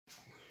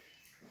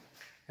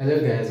Hello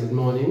guys, good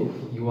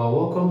morning. You are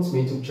welcome to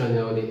my YouTube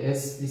channel, the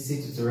Explicit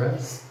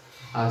Tutorials.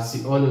 As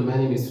you all know, my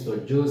name is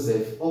Dr.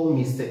 Joseph or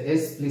Mr.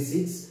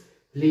 Explicit.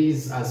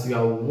 Please, as you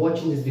are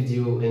watching this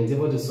video,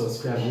 endeavor to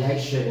subscribe, like,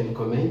 share and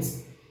comment.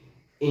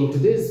 In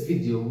today's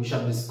video, we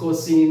shall be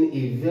discussing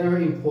a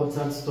very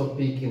important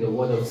topic in the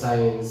world of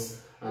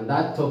science, and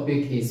that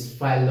topic is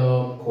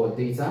Phylum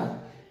Chordata,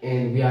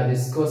 and we are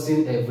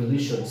discussing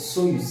evolution.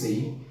 So you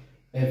see,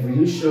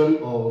 evolution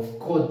of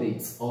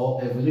chordates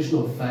or evolution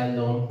of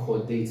Phylum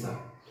Chordata.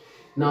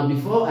 Now,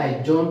 before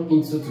I jump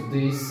into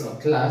today's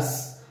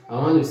class, I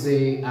want to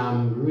say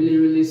I'm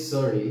really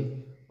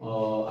sorry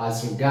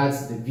as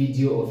regards the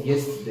video of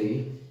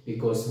yesterday,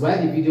 because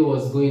while the video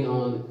was going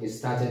on, it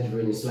started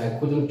raining, so I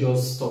couldn't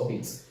just stop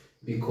it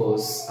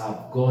because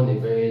I've gone a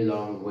very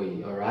long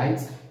way. All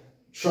right,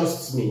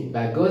 trust me,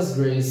 by God's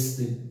grace,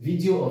 the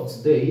video of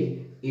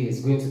today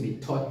is going to be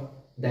top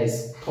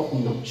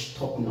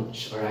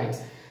notch. All right,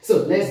 so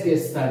let's get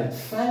started.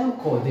 Phylum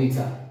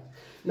Chordata.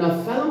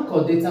 Now, Phylum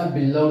Chordata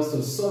belongs to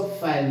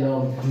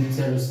subphylum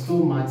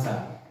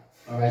Deuterostomata.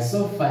 All right,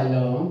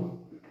 subphylum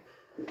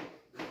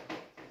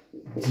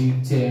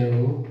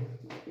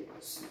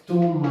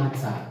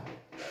Deuterostomata,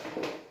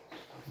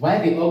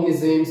 while the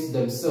organisms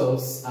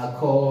themselves are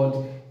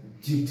called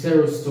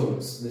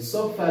deuterostomes. The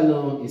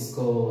subphylum is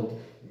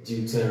called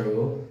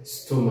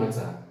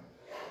Deuterostomata.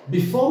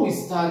 Before we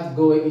start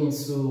going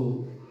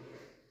into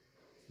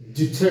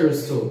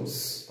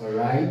deuterostomes, all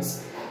right,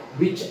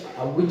 which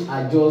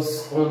are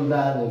just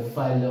under the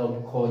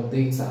Phylum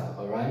Chordata,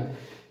 all right.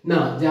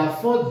 Now, there are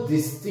four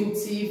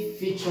distinctive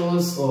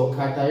features or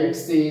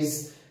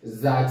characteristics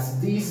that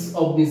these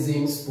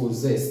organisms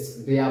possess.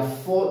 They are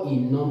four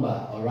in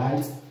number, all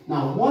right.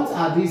 Now, what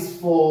are these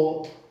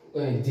four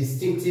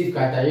distinctive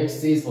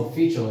characteristics or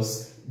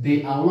features?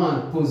 They are: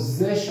 one,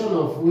 possession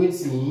of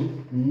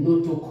waiting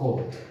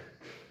notochord.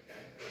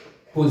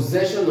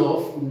 Possession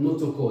of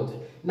notochord.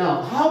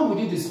 Now, how would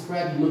you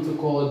describe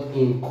notochord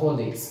in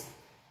chordates?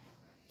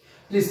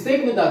 Please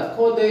take note that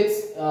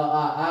chordates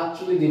are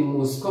actually the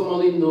most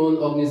commonly known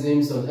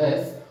organisms on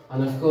Earth,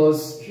 and of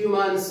course,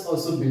 humans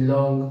also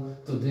belong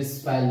to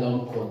this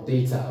Phylum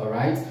Chordata. All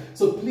right.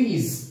 So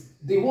please,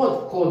 the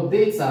word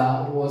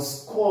chordata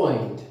was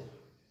coined.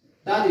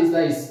 That is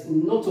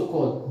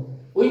notochord,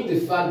 with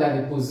the fact that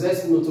they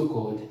possess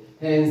notochord,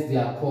 hence they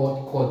are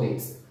called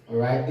chordates. All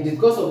right. It is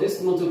because of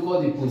this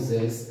notochord they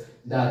possess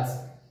that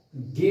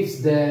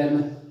gives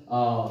them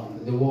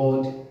the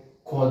word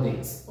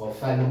chordates or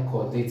Phylum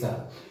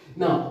Chordata.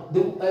 Now,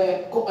 the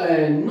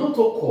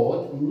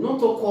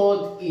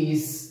notochord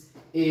is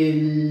a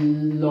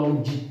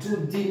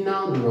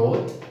longitudinal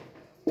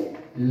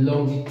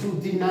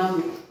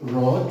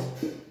rod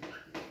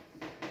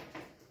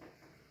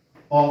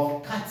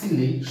of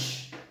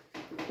cartilage.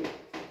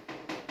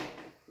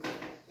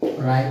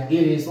 Right?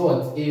 It is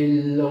what? A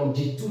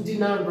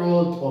longitudinal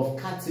rod of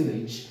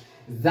cartilage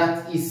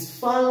that is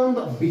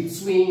found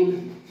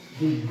between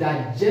the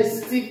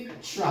digestive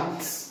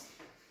tracts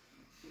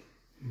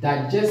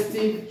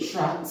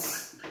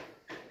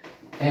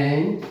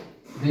and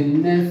the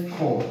nerve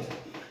cord.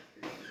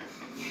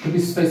 To be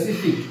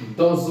specific,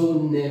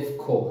 dorsal nerve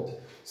cord.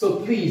 So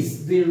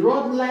please, the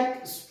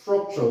rod-like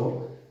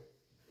structure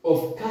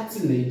of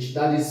cartilage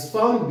that is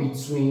found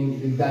between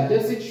the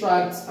digestive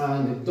tract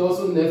and the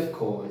dorsal nerve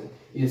cord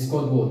is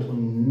called what?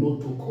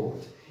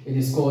 Notochord. It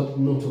is called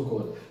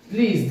notochord.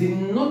 Please, the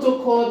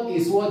notochord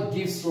is what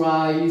gives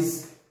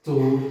rise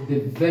to the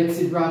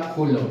vertebral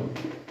column.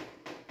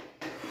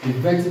 The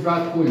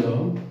vertebral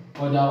column,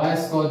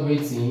 otherwise called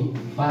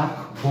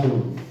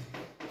backbone.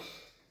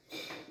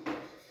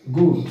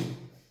 Good.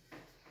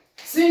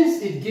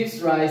 Since it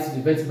gives rise to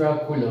the vertebral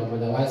column,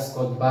 otherwise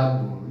called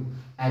backbone,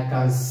 I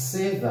can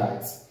say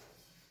that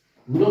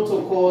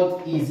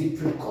notochord is a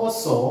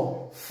precursor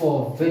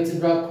for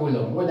vertebral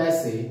column. What I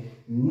say?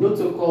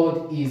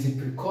 Notochord is a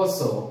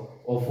precursor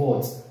of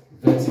what?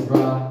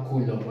 Vertebral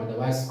column,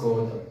 otherwise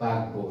called a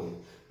backbone.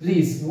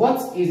 Please,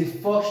 what is the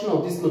function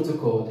of this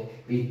notochord?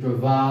 It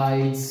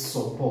provides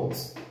support.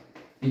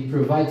 It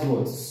provides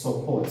what?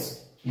 Support.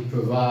 It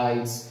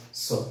provides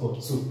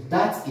support. So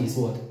that is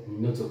what?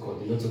 Notochord.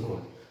 The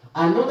notochord.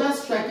 Another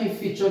striking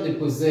feature they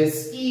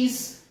possess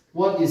is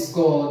what is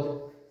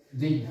called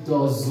the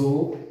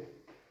dorsal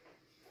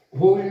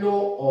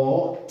hollow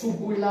or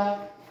tubular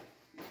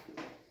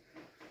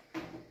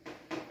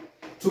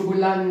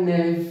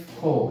nerve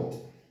cord.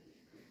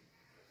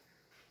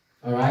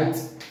 All right.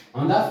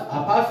 And that,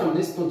 apart from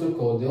this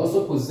notochord, they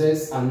also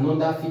possess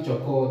another feature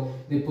called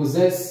they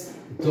possess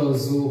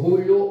dorsal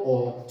hollow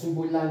or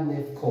tubular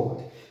nerve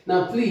cord.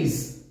 Now,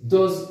 please,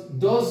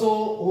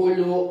 dorsal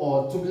hollow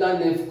or tubular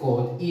nerve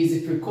cord is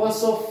a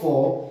precursor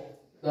for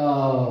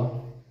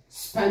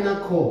spinal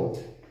cord.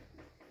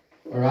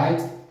 All right.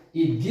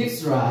 It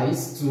gives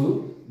rise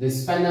to the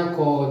spinal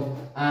cord,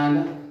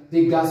 and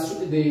the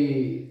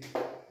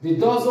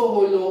dorsal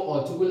hollow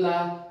or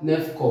tubular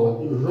nerve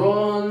cord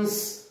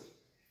runs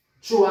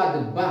throughout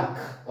the back,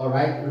 all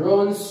right,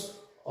 runs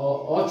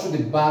or through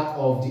the back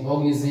of the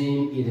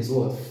organism, it is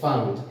what?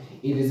 Found.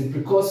 It is a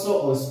precursor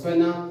of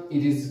spinal,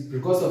 it is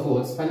precursor of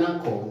what? Spinal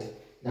cord.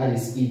 That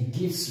is, it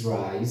gives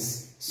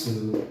rise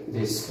to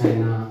the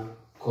spinal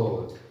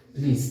cord.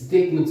 Please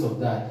take note of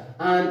that.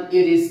 And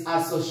it is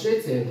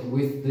associated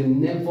with the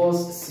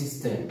nervous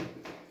system.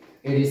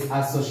 It is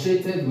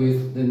associated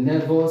with the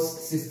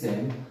nervous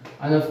system.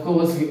 And of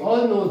course, we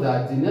all know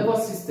that the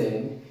nervous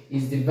system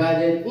is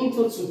divided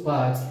into two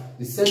parts,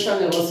 the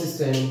central nervous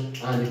system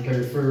and the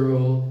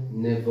peripheral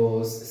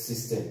nervous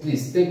system.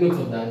 Please take note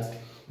of that.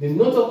 The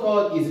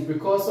notochord is a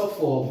precursor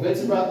for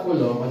vertebral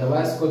column,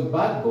 otherwise called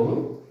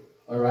backbone.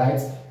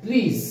 Alright,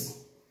 please,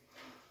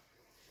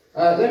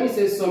 let me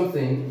say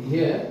something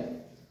here.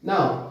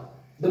 Now,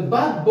 the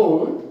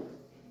backbone,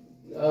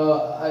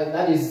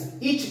 that is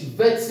each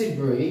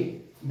vertebrae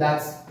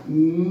that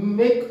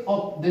make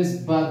up this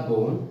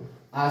backbone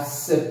are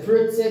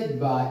separated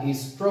by a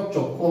structure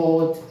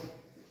called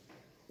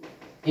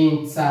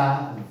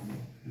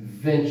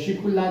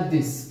interventricular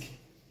disc.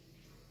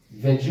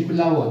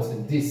 Ventricular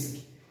what? Disc.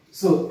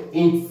 So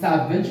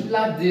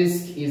interventricular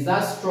disc is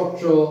that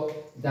structure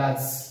that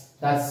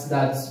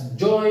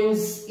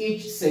joins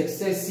each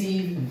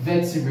successive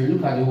vertebrae.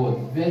 Look at the word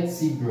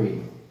vertebrae.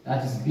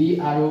 That is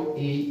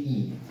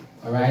B-R-O-A-E.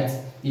 All right.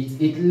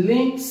 It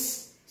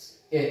links.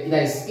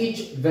 That is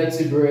each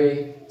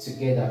vertebrae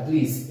together.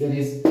 Please, it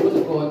is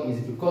protocol is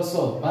a precursor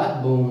of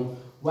backbone,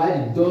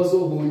 while the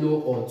dorsal hollow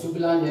or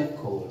tubular nerve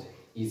cord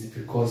is a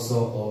precursor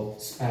of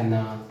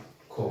spinal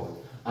cord,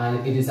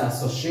 and it is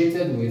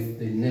associated with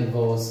the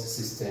nervous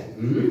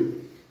system.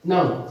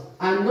 Now,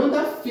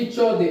 another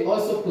feature they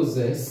also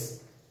possess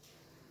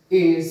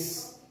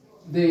is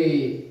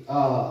the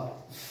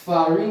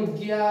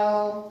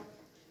pharyngeal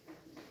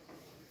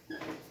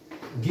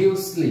gill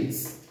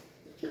slits,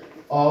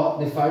 or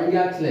the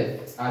pharyngeal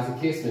cleft, as the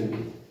case may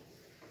be.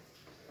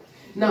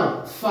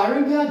 Now,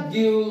 pharyngeal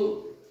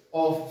gill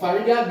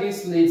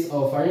slits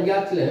or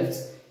pharyngeal cleft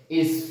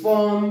is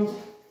formed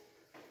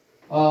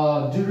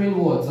during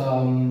what?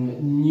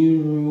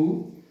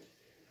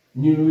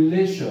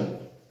 Neurulation.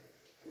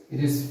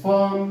 It is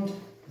formed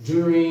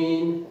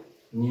during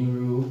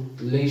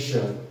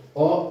neurulation.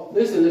 Or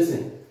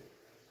listen.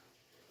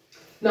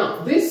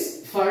 Now,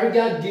 this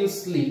pharyngeal gill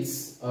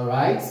slits, all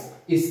right,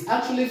 is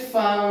actually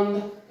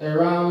found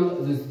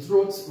around the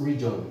throat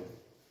region.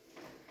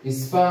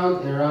 It's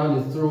found around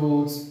the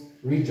throat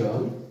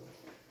region.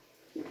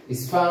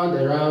 It's found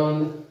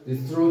around the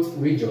throat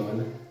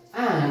region,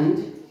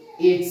 and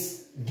it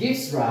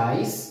gives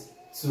rise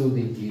to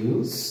the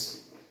gills,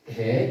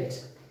 head,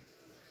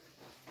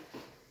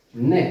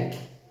 neck,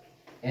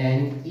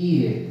 and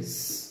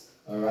ears.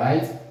 All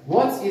right.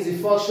 What is the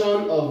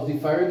function of the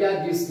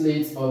pharyngeal gill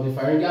slit or the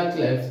pharyngeal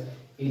cleft?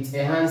 It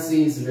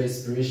enhances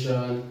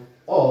respiration,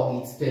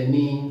 or it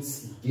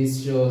permits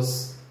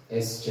gaseous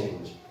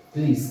exchange.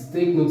 Please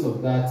take note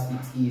of that.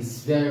 It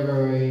is very,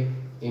 very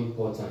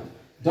important.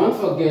 Don't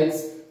forget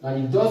that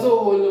the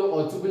dorsal hollow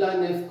or tubular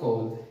nerve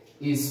cord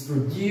is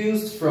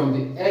produced from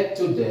the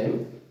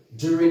ectoderm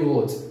during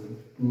what?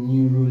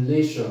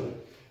 Neurulation.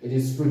 It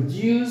is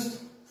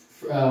produced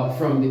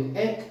from the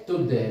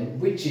ectoderm,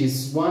 which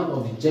is one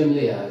of the germ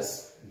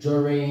layers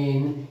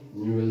during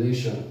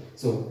neurulation.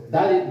 So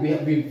that is,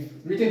 we've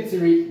written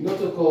three: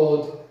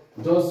 notochord,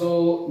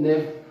 dorsal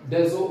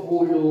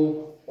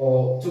hollow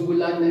or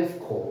tubular nerve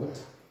cord,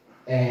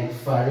 and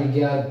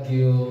pharyngeal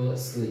gill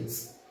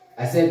slits.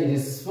 I said it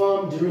is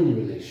formed during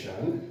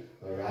neurulation,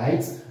 all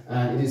right,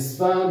 and it is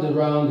found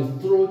around the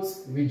throat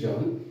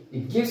region.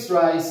 It gives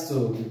rise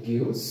to the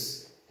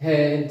gills,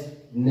 head,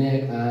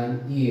 neck,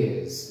 and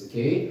ears,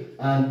 okay,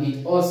 and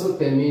it also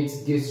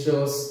permits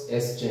gaseous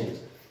exchange.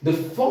 The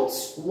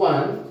fourth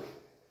one,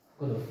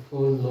 where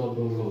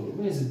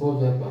is the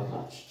board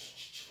wiper?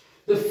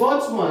 The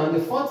fourth one, the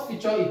fourth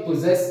feature it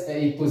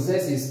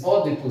possesses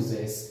or they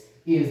possess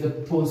is the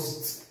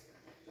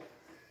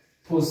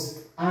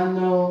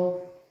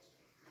post-anal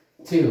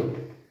tail.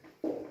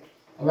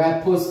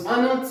 Alright,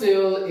 post-anal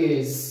tail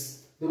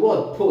is, the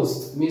word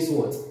post means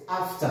what?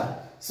 After.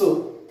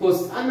 So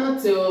post-anal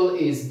tail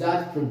is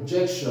that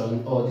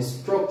projection or the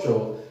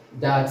structure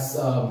that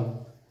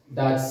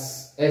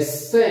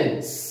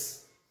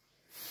extends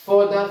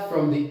further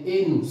from the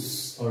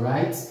anus.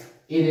 Alright,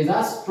 it is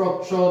that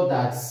structure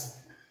that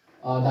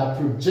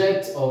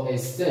projects or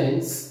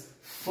extends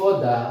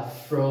further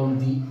from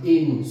the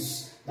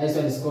anus. That's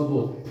why it's called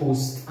what?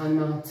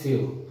 Post-anal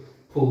tail.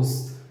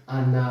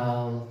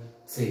 Post-anal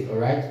tail.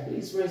 Alright?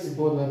 Please raise the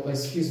board wiper.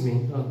 Excuse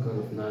me. Oh, God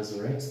of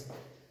Nazareth.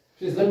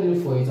 Please let me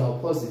look for it. I'll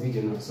pause the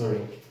video now.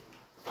 Sorry.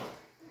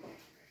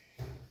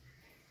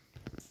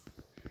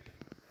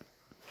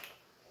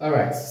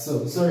 Alright,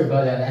 so sorry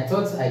about that. I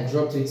thought I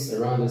dropped it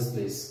around this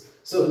place.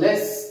 So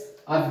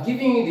I've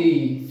given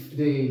you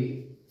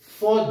the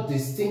four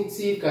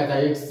distinctive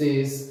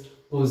characteristics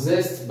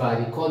possessed by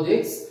the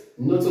cortex,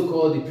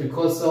 notochord, the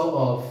precursor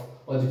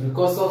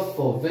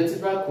for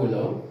vertebral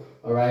column,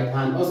 all right,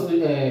 and also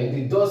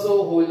the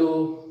dorsal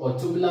hollow or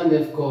tubular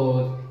nerve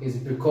cord is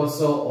the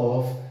precursor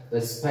of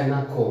the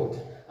spinal cord.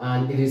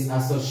 and it is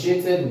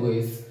associated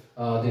with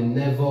the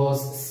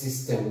nervous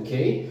system,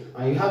 okay?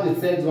 And you have the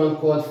third one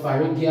called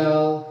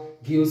pharyngeal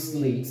gill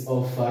slit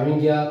or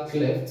pharyngeal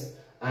cleft,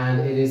 and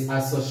it is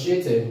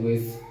associated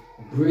with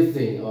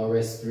breathing or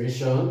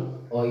respiration,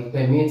 or it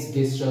permits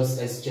gaseous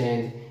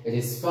exchange. It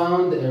is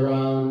found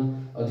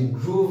around the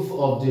groove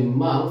of the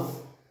mouth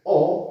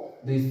or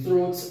the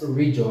throat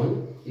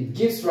region. It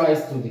gives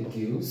rise to the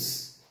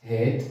gills,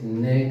 head,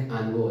 neck,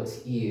 and what?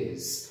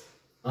 Ears.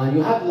 And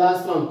you have the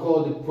last one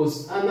called the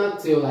post-anal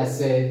tail. I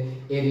said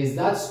it is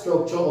that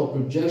structure or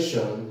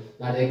projection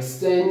that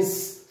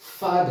extends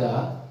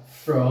further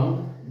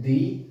from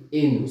the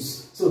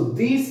anus. So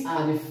these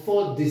are the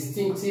 4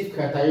 distinctive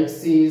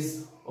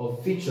characteristics or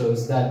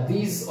features that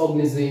these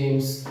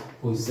organisms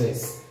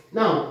possess.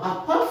 Now,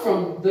 apart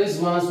from these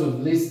ones we've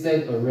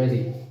listed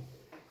already,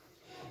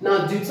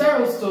 now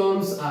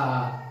deuterostomes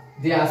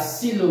they are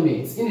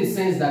coelomates in the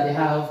sense that they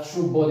have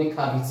true body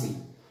cavity.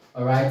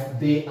 All right,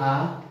 they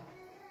are.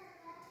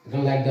 I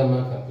don't like that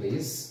marker,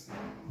 please.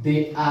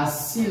 They are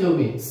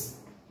coelomates.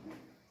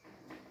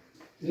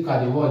 Look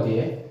at the word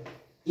here.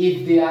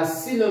 If they are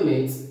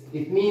coelomates,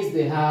 it means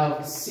they have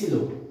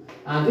coelom.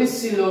 And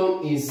this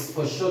coelom is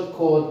for short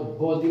called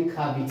body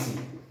cavity.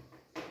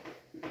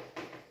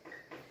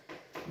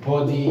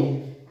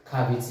 Body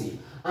cavity.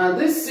 And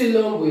this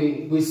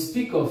coelom we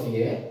speak of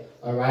here,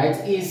 all right,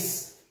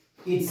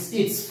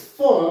 it's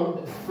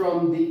formed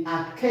from the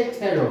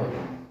archeteron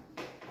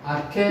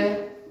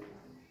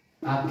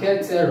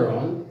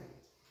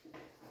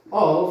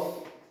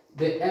of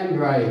the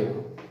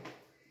embryo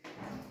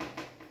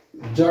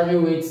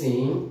during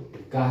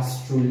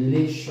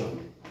gastrulation.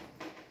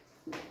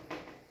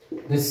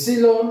 The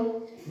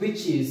coelom,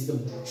 which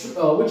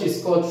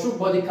is called true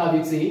body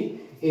cavity,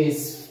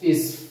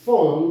 is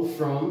formed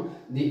from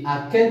the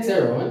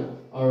archeteron,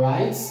 all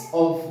right,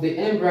 of the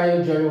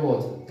embryo during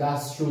what?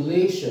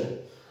 Gastrulation.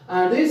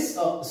 And this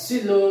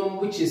coelom,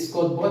 which is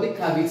called body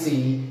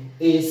cavity,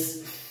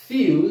 is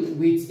filled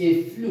with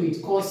a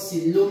fluid called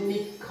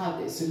coelomic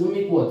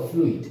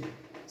fluid.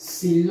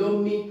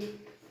 Coelomic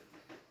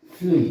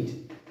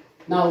fluid.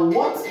 Now,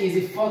 what is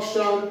the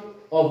function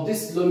of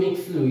this coelomic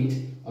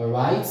fluid? All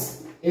right,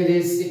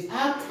 it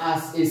acts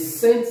as a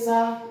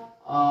center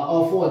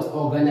of what?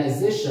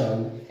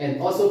 Organization,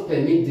 and also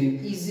permit the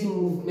easy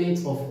movement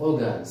of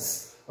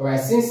organs. All right,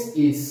 since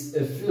it's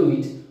a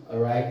fluid, all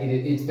right,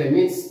 it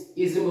permits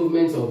easy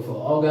movement of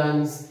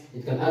organs.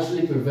 It can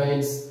actually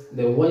prevent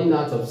the wearing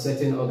out of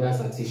certain organs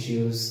and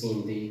tissues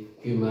in the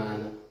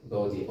human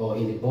body, or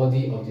in the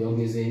body of the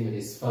organism it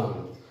is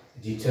found.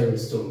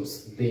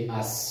 Deuterostomes, they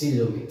are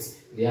coelomates.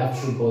 They have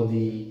true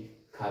body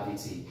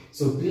cavity.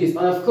 So please,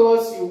 and of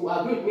course, you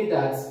agree with me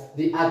that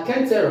the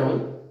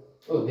archeteron,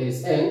 oh,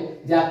 there's N,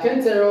 the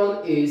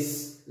archeteron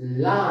is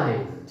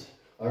lined,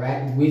 all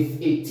right, with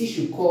a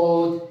tissue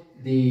called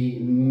the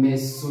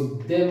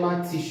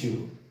mesodermal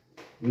tissue.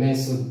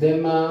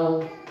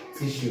 Mesodermal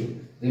tissue.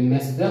 The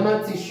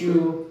mesodermal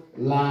tissue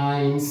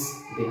lines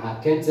the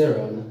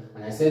archeteron,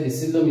 and I said the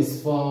coelom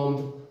is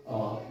formed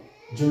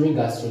during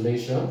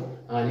gastrulation,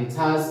 and it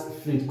has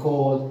fluid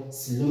called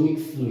coelomic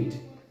fluid,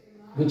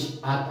 which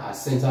act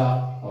as center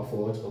of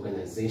what?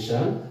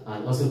 Organization,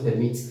 and also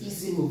permits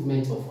easy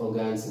movement of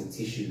organs and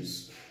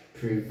tissues,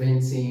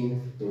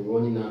 preventing the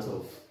running out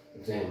of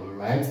them. All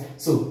right,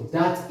 so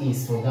that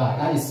is for that.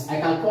 That is,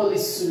 I can call it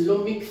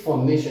coelomic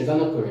formation. Is that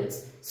not correct?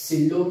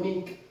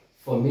 Coelomic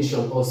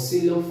formation or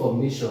coelom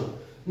formation.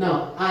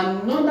 Now,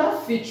 another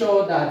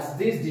feature that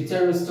these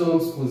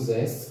deuterostomes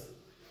possess.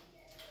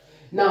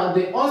 Now,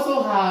 they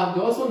also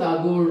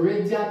undergo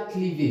radial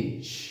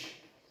cleavage.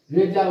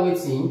 Radial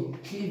waiting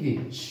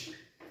cleavage.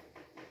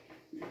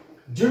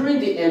 During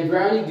the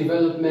embryonic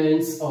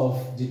development of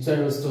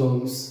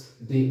deuterostomes,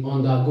 they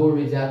undergo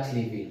radial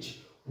cleavage.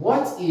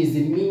 What is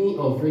the meaning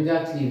of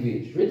radial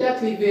cleavage? Radial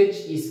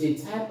cleavage is a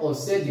type of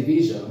cell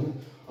division,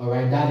 all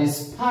right, that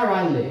is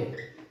parallel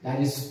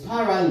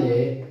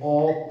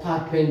or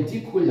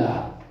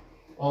perpendicular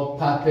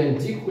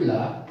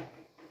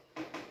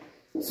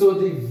to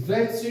the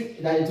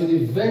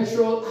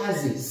ventral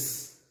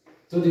axis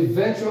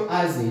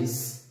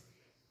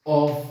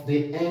of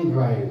the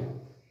embryo.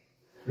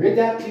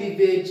 Radial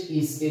cleavage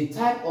is a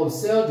type of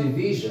cell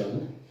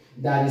division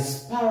that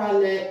is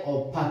parallel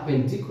or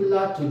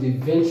perpendicular to the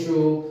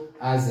ventral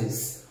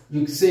axis.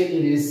 You could say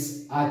it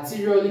is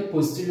anteriorly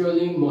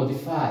posteriorly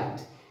modified.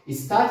 It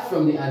starts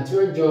from the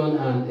anterior jaw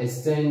and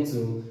extends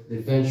to the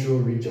ventral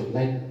region,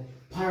 like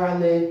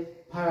parallel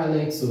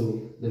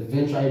to the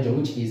ventral region,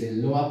 which is a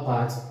lower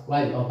part,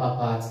 while the upper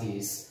part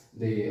is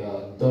the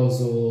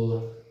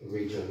dorsal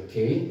region.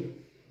 Okay,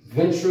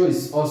 ventral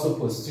is also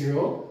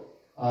posterior.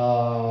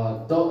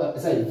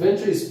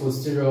 Ventral is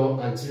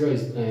posterior, anterior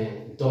is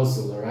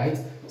dorsal. All right,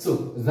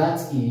 so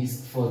that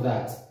is for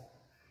that.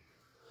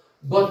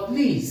 But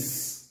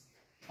please,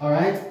 all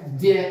right,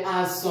 there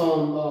are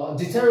some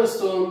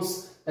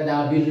deuterostomes that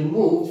have been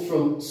removed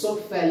from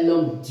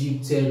Phylum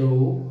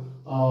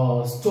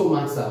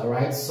Deuterostomata,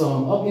 right?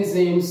 Some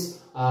organisms,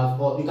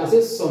 or you can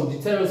say some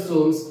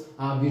deuterostomes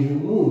have been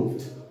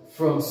removed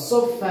from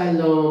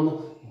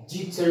subphylum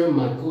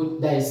Deuteromycota,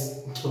 that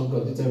is, oh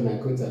god,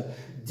 Deuteromycota,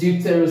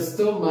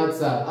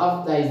 Deuterostomata,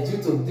 after is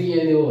due to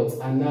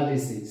DNA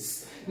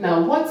analysis.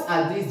 Now, what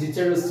are these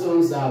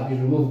deuterostomes that have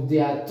been removed? They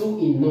are 2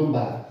 in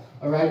number.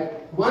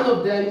 Alright, one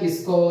of them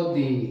is called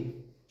the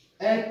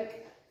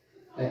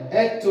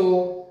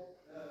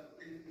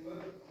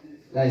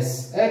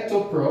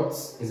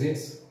ectoprods, is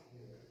it?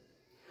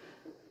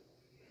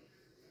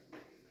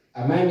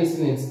 Am I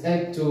missing it?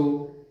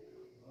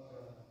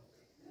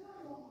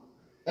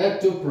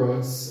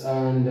 Ectoprods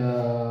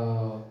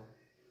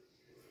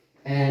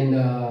and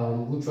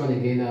which one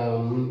again?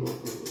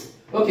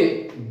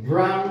 Okay,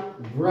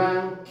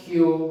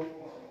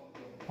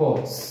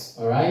 branchiopods.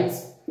 All right,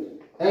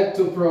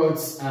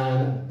 ectoprods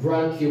and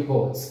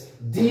branchiopods.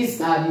 These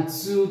are the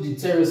 2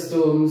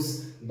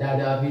 deuterostomes that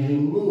have been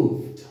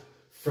removed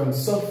from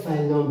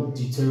subphylum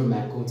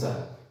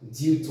Deuteromycota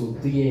due to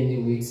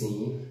DNA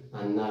weighting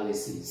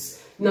analysis.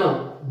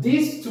 Now,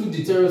 these 2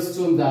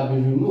 deuterostomes that have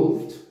been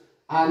removed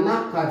are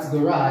now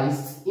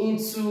categorized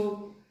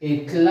into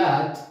a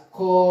clade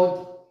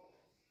called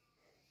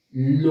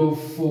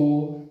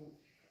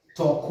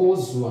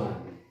Lophotocozoan.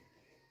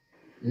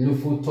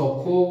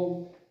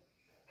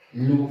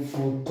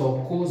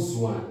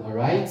 Lophotocozoan, all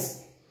right?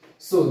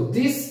 So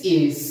this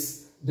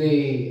is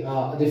the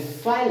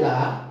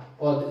phyla,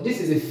 or this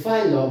is a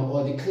phylum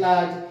or the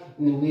clade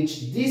in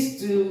which these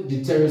 2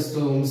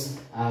 deuterostomes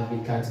have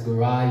been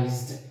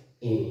categorized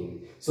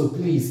in. So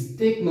please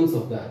take note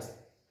of that.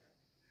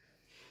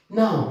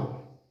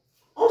 Now,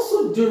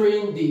 also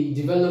during the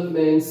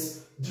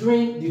developments,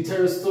 during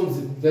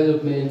deuterostomes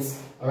developments,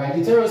 all right,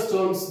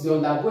 deuterostomes, they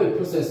undergo a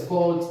process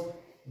called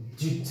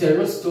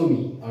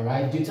deuterostomy. All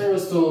right,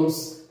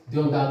 deuterostomes, they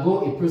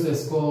undergo a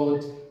process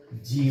called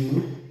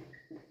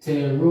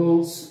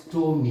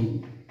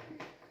deuterostomy.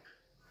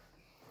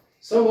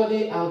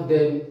 Somebody out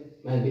there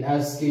might be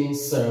asking,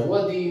 sir,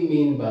 what do you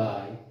mean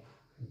by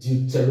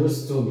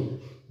deuterostomy?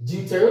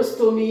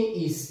 Deuterostomy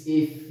is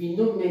a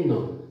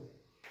phenomenon,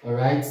 all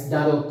right,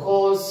 that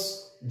occurs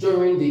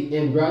during the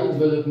embryonic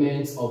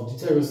development of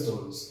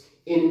deuterostomes,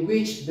 in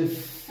which the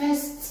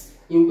first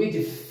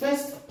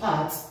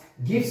part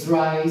gives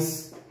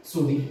rise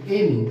to the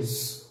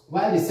anus,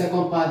 while the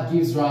second part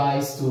gives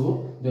rise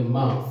to the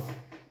mouth.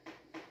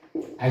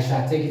 I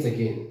shall take it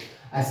again.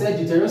 I said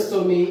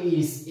deuterostomy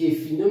is a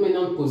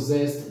phenomenon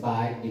possessed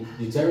by the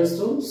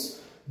deuterostomes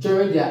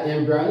during their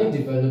embryonic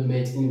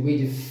development, in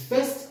which the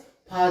first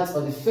part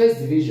or the first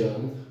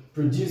division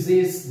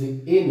produces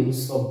the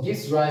anus or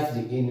gives rise to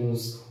the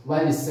anus,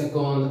 while the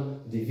second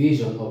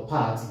division or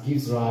part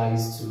gives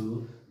rise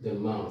to the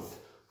mouth.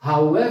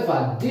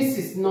 However, this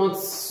is not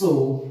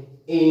so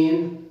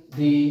in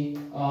the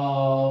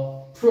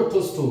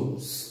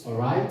protostomes, all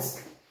right?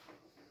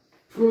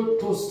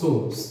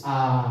 Protostomes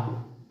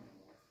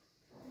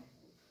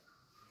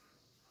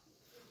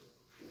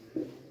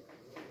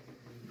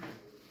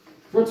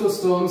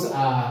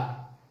are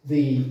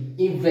the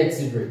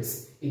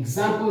invertebrates.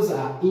 Examples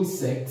are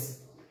insects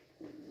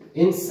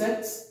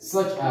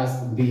such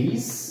as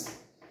bees,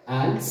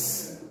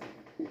 ants,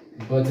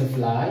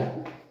 butterfly,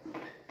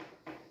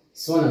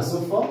 so on and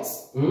so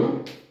forth,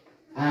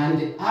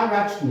 and the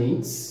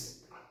arachnids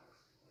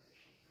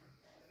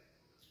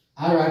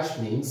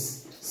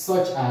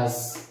such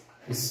as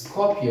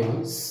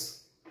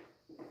scorpions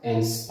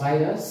and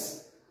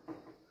spiders.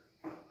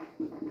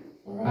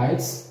 All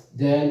right.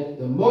 Then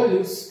the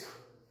mollusk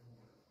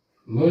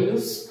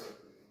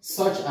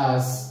such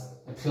as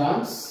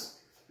clams,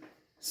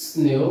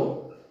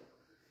 snail,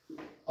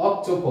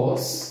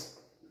 octopus.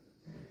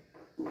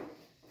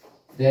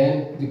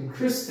 Then the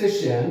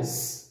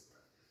crustaceans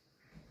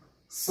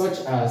such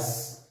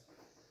as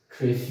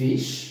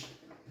crayfish,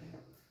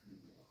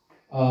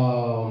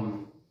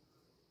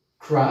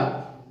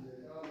 crab,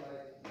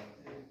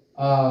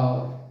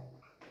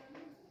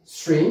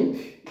 shrimp,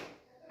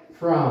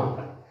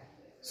 prawn.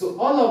 So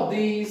all of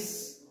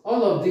these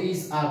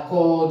are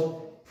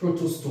called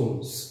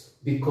protostomes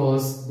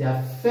because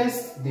their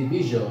first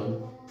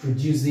division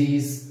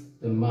produces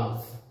the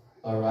mouth.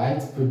 All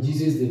right,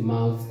 produces the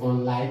mouth,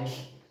 unlike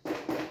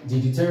the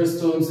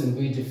deuterostomes in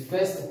which the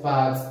first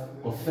part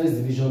or first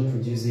division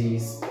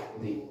produces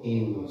the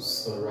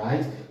anus. All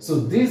right, so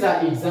these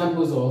are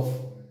examples of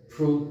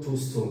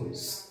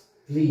protostomes.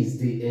 Please,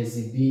 they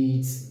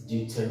exhibit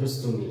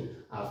deuterostomy.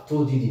 I've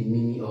told you the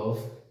meaning of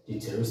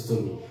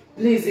deuterostomy.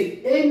 Please,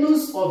 the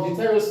anus of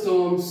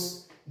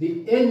deuterostomes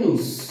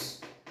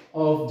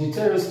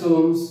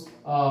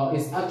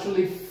is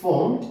actually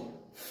formed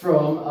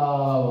from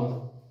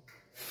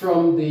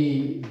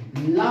the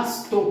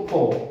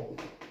blastopore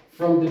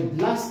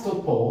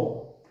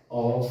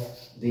of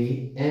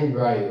the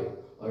embryo.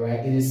 All right,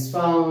 it is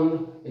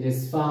found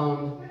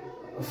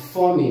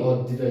forming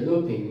or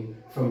developing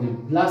from the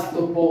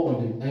blastopore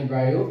of the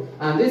embryo,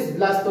 and this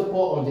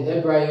blastopore of the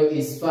embryo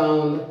is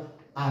found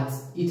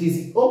it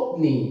is the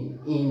opening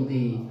in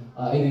the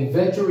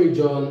ventral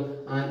region,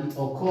 and it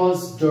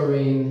occurs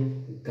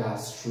during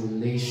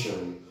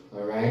gastrulation.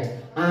 all right?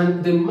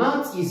 And the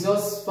mouth is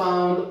just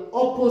found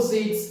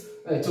opposite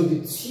to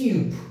the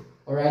tube,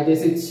 all right?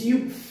 There's a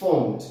tube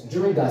formed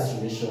during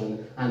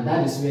gastrulation, and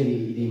that is where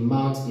the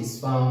mouth is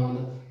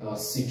found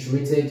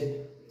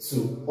situated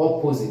to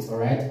opposite, all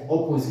right?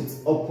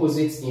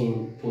 Opposite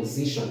in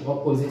position,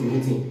 opposite in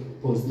meeting,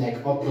 pose,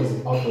 like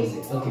opposite.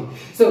 Okay,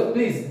 so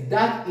please,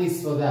 that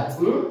is for that.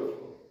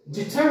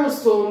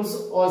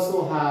 Deuterostomes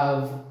also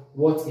have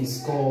what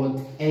is called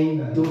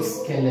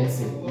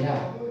endoskeleton.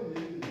 Yeah.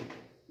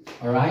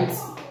 Alright?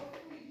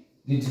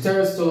 The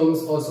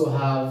deuterostomes also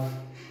have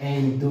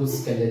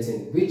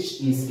endoskeleton,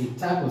 which is a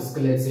type of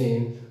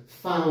skeleton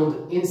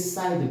found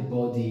inside the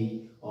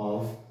body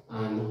of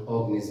an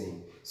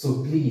organism.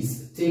 So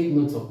please take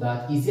note of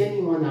that. Is there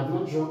anyone I've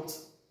not dropped?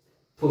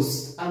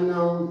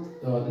 Post-anal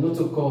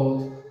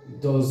notochord,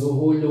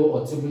 dorsoholo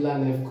or tubular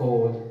nerve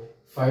cord,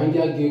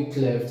 pharyngeal gill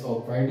cleft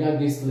or pharyngeal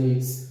gill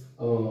slits,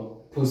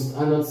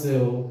 post-anal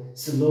tail,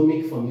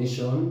 coelomic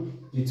formation,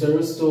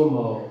 deuterostome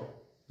or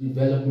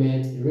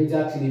development,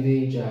 radial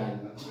cleavage,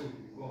 and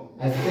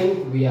I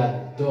think we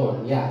are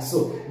done. Yeah,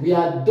 so we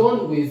are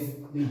done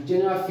with the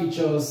general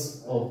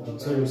features of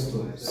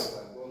deuterostomes.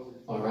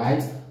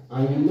 Alright,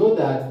 and you know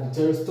that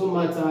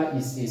deuterostomata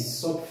is a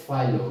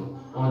subphylum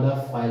under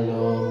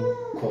Phylum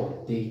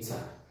Chordata.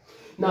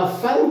 Now,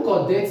 Phylum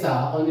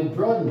Chordata, on the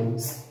broad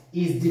note,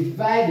 is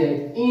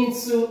divided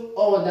into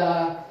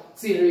other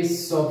 3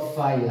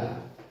 subphyla.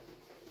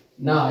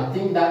 Now, I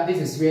think that this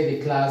is where the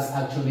class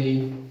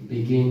actually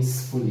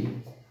begins fully.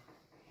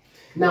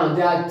 Now,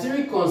 there are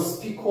 3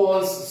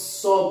 conspicuous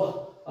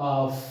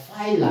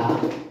subphyla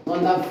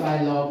under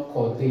Phylum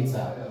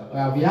Chordata.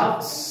 We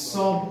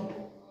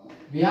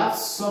have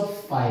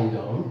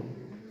subphylum.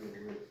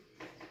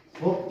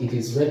 Oh, it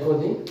is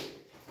recording.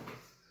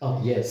 Oh,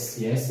 yes,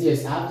 I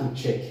have to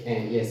check.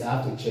 And yes, I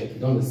have to check. You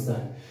don't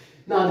understand.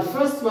 Now, the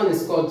first one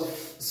is called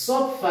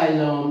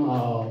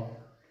subphylum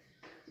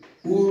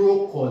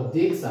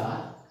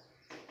Urochordata.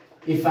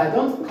 If I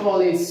don't call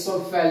it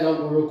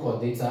subphylum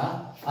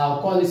Urochordata, I'll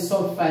call it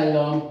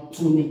subphylum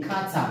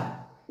Tunicata.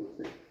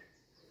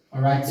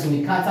 Alright,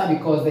 Tunicata,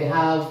 because they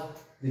have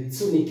the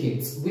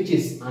tunicate, which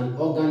is an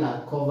organ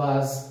that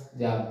covers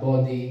their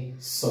body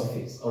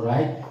surface.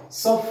 Alright,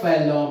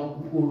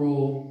 subphylum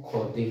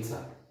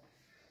Urochordata.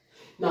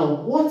 Now,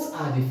 what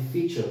are the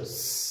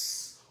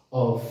features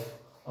of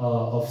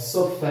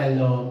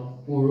subphylum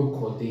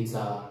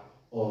Urochordata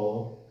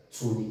or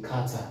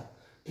Tunicata?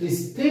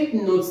 Please take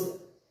note.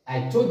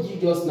 I told you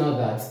just now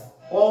that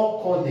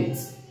all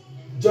chordates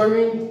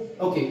during,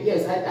 okay,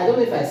 yes, I don't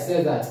know if I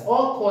said that,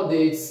 all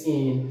chordates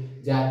in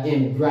their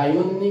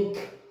embryonic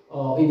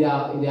or in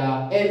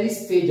their early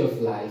stage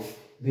of life,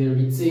 they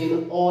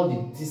retain all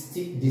the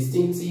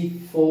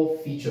distinctive 4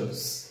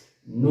 features: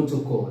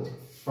 notochord,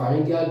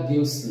 pharyngeal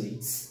gill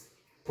slits,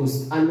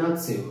 post-anal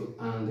tail,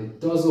 and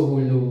the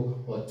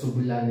dorsoholo or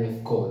tubular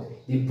nerve cord.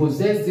 They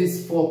possess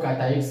these 4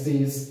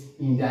 characteristics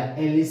in their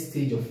early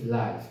stage of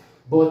life.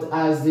 But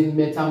as they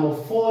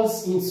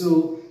metamorphose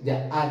into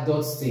their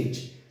adult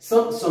stage,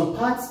 some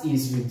parts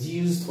is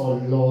reduced or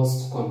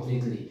lost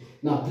completely.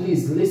 Now,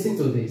 please listen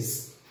to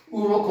this.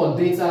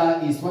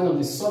 Urochordata is one of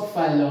the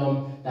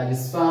subphylum that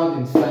is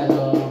found in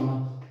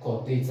Phylum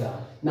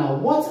Chordata. Now,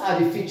 what are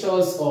the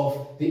features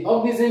of the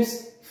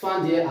organisms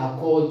found here are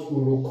called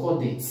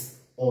urochordates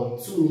or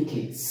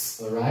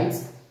tunicates, all right?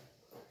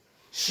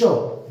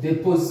 Sure, they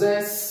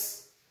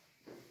possess,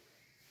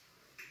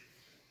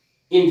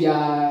 in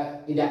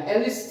their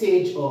early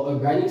stage or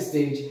embryonic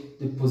stage,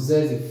 they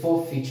possess the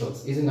 4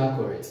 features, isn't that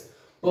correct?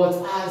 But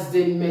as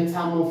they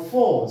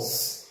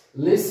metamorphose,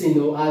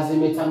 listen, as they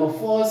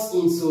metamorphose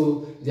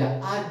into their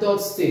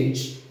adult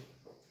stage,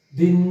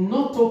 the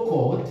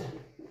notochord,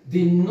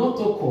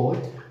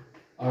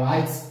 all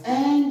right,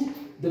 and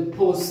the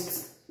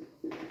post-anal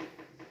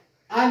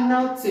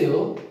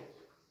tail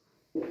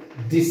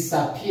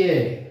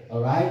disappear,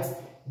 all right?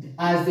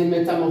 As they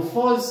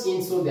metamorphose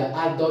into their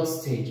adult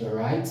stage, all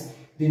right,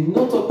 the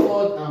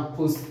notochord and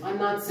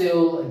post-anal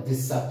tail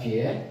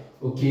disappear,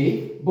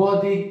 okay,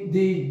 but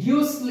the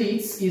gill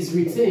slits is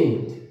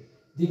retained.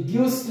 The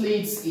gill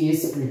slits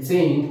is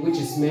retained, which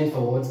is meant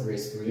for what?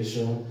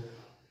 Respiration.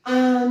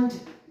 And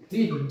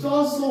the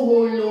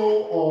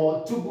dorsoholo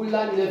or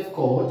tubular nerve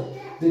cord,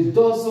 the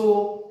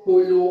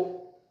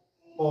dorsoholo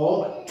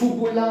or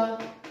tubular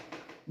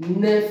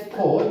nerve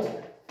cord,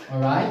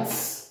 all right,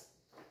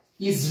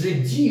 is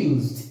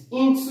reduced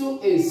into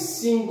a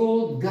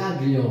single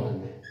ganglion.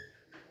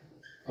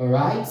 All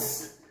right.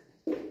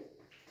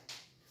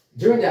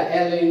 During the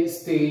early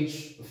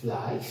stage of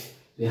life,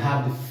 they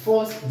have the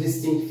 4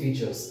 distinct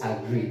features,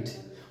 agreed.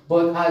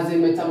 But as they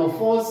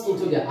metamorphose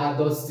into the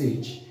adult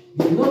stage,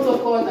 the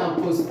notochord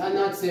and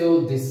post-anal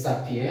tail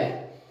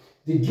disappear,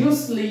 the gill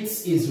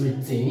slits is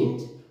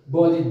retained,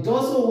 but the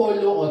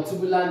dorsoholo or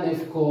tubular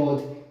nerve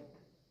cord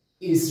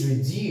is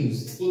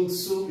reduced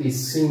into a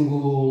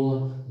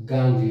single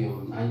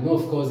ganglion. And you know,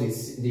 of course,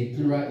 the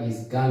plural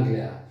is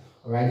ganglia.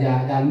 Alright, they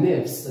are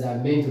nerves that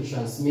are meant to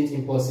transmit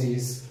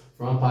impulses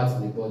from one part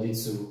of the body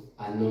to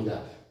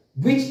another.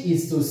 which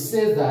is to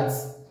say that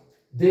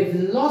they've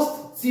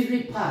lost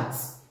 3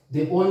 parts,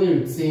 they only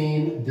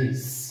retain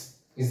this.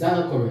 Is that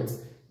not correct?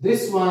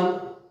 This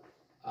one,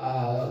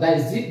 that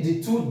is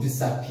the 2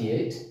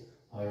 disappeared,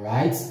 all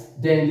right?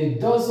 Then the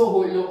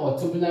dorsal-hollow or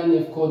tubular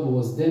nerve cord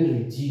was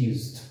then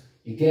reduced.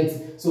 You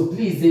get? So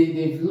please,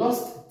 they've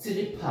lost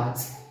 3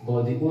 parts,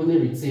 but they only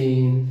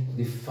retain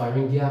the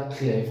pharyngeal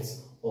cleft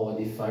or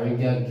the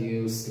pharyngeal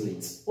gill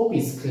slit. Hope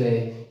it's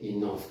clear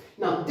enough.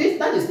 Now,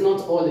 that is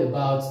not all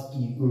about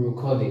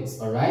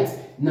urochordates, all right?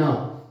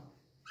 Now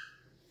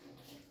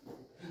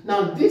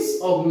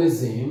these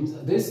organisms,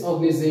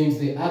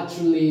 they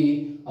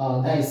actually,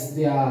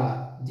 they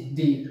are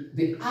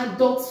the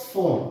adult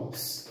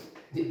forms.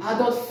 The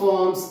adult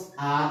forms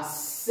are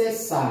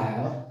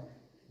sessile.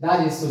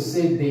 That is to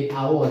say, they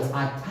are what?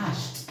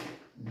 Attached.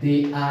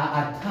 They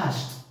are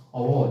attached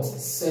or what?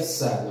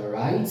 Sessile, all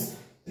right?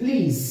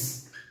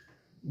 Please,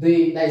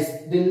 the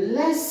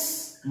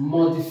less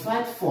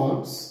modified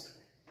forms,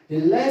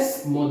 the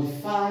less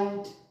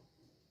modified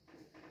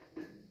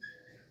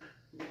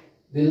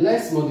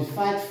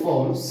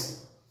forms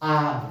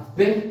are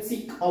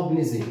benthic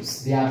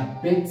organisms. They are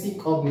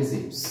benthic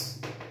organisms.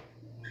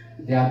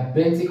 They are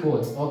benthic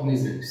what?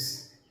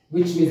 Organisms,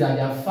 which means that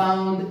they are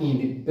found in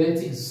the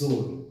benthic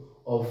zone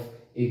of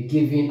a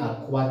given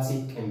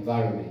aquatic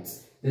environment.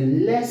 The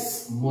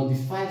less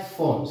modified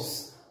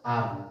forms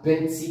are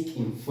benthic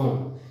in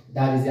form.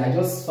 That is, they are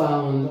just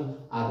found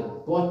at the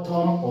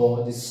bottom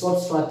or the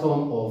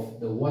substratum of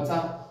the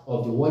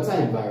water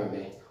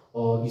environment,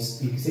 or you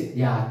say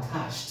they are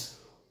attached.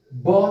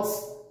 But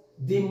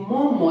the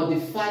more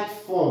modified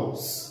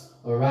forms,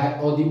 all right,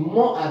 or the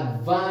more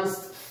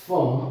advanced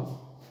form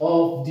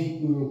of the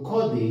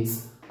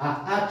urochordates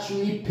are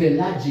actually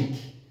pelagic.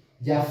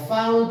 They are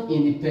found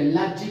in the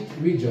pelagic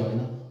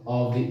region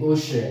of the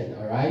ocean,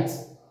 all right?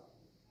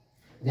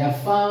 They are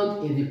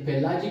found in the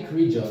pelagic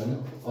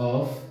region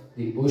of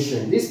the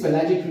ocean. This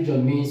pelagic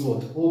region means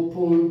what?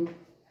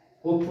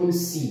 Open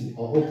sea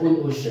or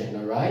open ocean,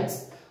 all right?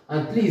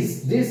 And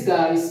please, these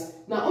guys,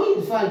 now only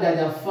the fact that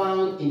they are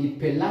found in the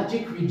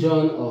pelagic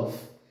region of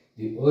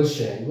the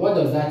ocean, what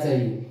does that tell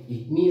you?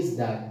 It means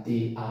that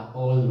they are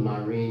all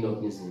marine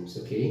organisms,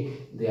 okay?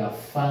 They are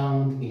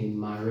found in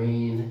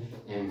marine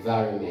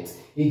environments.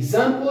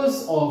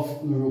 Examples of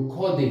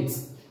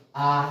urochordates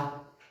are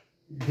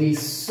the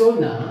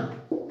sonar.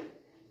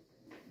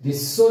 The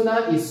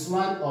sonar is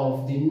one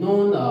of the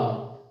known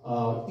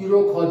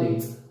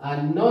urochordates.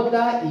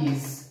 Another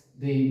is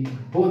the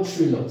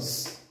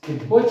botrylos. The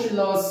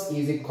botrylos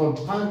is a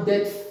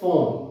compounded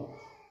form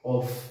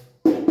of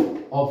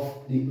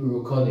the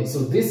urochordate. So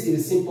this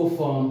is a simple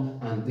form,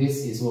 and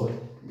this is what?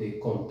 The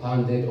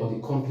compounded or the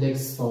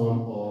complex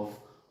form of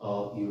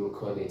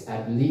urochordate.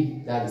 I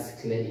believe that is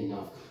clear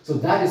enough. So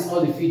that is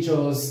all the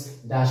features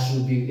that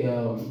should be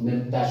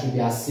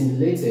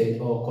assimilated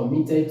or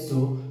committed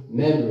to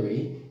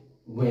memory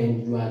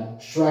when you are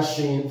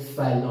trashing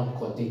Phylum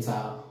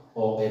Chordata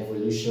or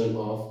evolution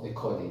of the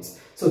chordates.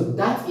 So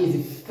that is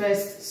the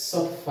first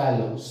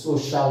subphylum. So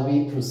shall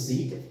we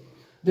proceed?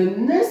 The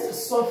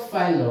next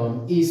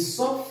subphylum is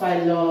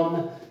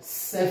subphylum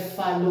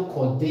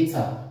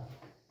Cephalochordata.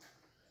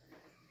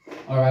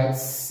 All right,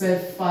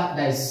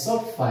 that is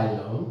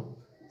subphylum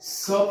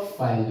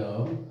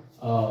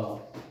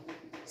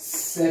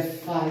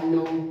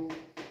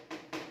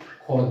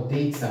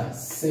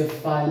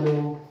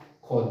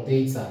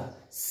Cephalochordata.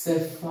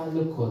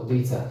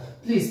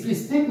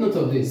 Please take note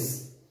of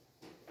this.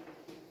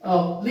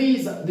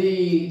 Please,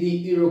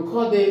 the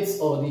urochordates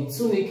or the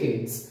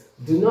tunicates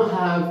do not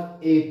have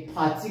a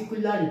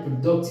particular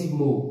reproductive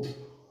mode,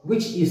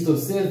 which is to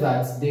say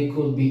that they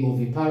could be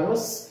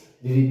oviparous,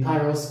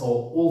 viviparous,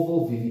 or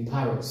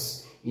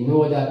ovoviviparous. You know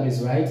what that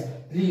means, right?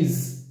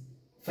 Please,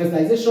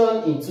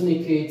 fertilization in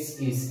tunicates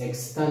is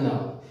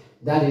external.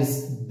 That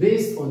is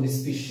based on the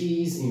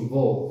species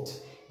involved.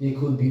 They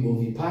could be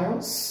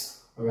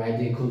oviparous, all right?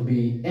 They could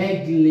be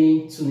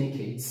egg-laying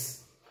tunicates.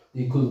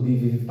 They could be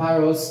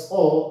viviparous,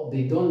 or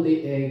they don't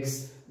lay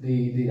eggs.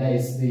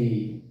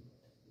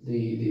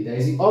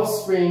 The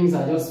offsprings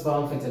are just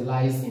found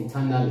fertilized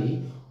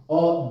internally,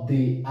 or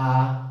they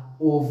are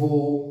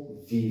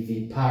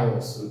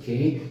ovoviviparous,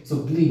 okay?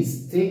 So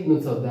please take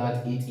note of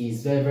that. It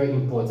is very, very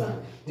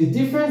important. The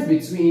difference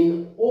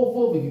between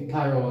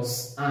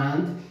ovoviviparous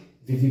and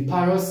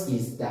viviparous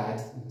is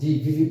that the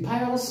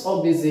viviparous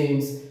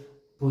organisms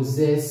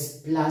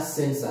possess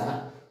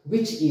placenta,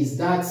 which is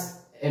that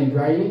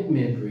embryonic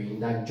membrane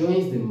that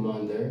joins the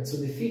mother to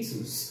the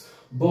fetus.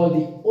 But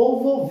the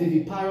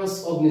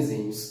ovoviviparous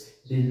organisms,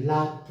 they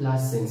lack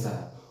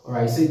placenta.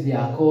 Alright, so they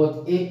are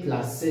called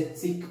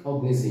aplacentic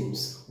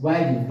organisms,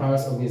 while the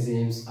viviparous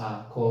organisms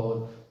are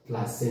called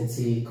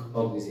placentic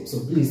organisms. So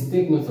please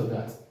take note of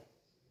that.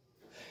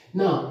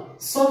 Now,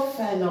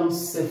 subphylum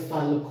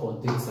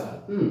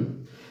Cephalochordata.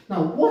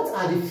 Now, what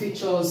are the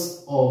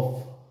features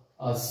of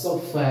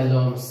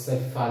subphylum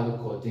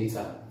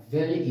Cephalochordata?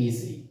 Very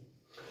easy.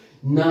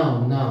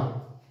 Now,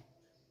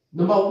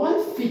 number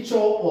one feature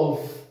of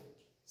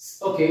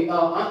Okay,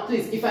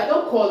 please, if I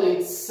don't call it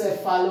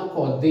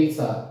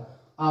Cephalochordata,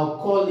 I'll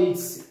call it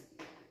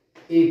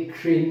a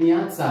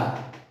craniata.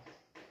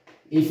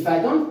 If I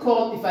don't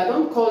call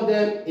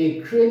them a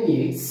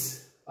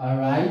craniates, all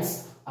right,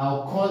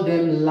 I'll call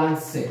them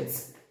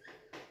lancets.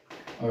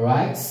 All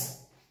right.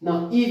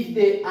 Now, if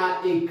they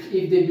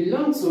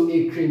belong to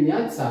a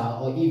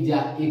craniata, or if they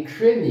are a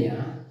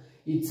crania,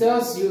 it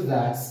tells you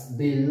that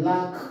they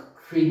lack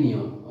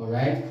cranium. All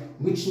right,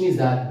 which means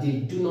that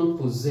they do not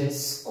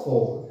possess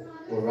skull.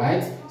 All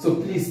right. So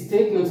please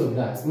take note of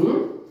that.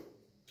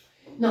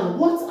 Now,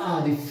 what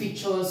are the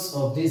features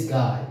of these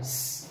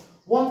guys?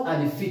 What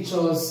are the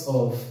features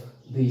of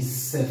the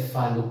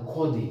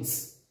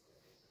cephalochordates?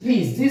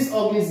 Please, these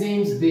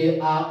organisms, they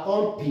are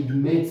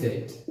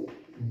unpigmented.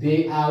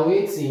 They are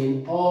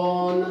waiting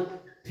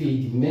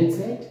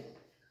unpigmented.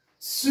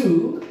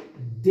 2,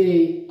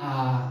 they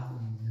are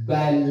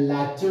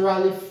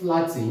bilaterally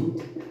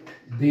flattened.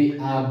 They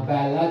are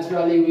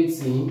bilaterally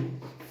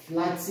waiting,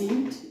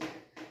 flattened,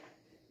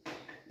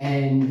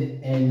 and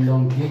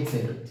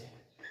elongated.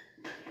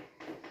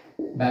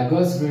 By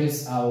God's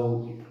grace,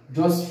 I'll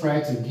just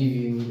try to give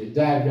you the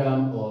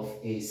diagram of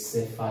a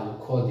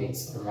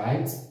cephalochordate,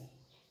 alright?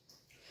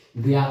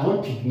 They are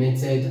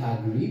unpigmented,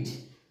 agreed.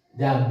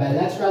 They are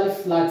bilaterally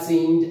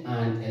flattened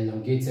and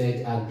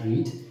elongated,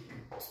 agreed.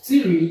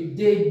 3,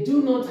 they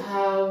do not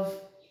have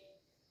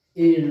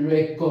a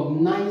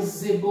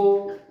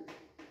recognizable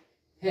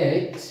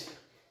head.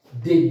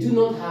 They do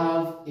not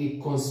have a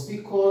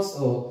conspicuous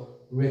or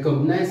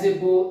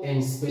recognizable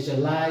and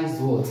specialized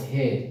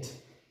head.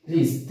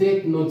 Please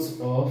take note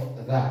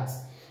of that.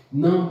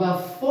 Number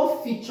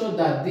 4 feature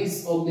that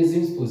these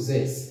organisms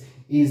possess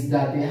is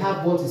that they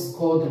have what is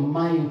called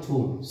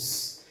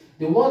myotomes.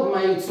 The word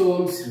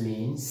myotomes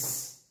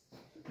means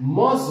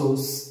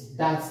muscles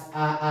that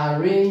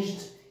are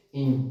arranged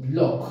in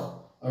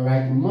block. All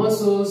right,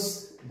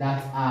 muscles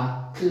that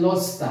are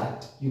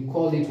clustered. You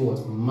call it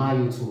what?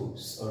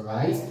 Myotomes. All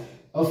right.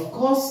 Of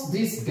course,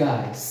 these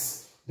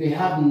guys, they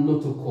have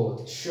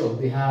notochord. Sure,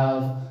 they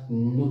have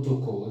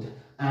notochord.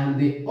 And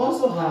they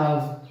also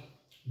have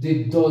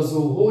the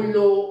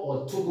dorsal-hollow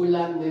or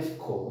tubular nerve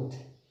cord.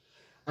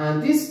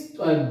 And this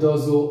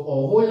dorsal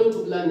or hollow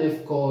tubular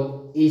nerve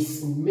cord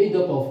is made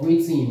up of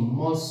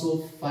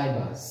muscle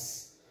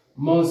fibers.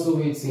 Muscle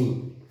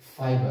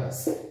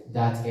fibers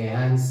that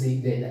enhance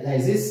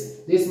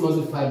this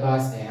muscle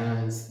fibers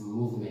enhance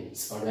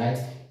movements. All right,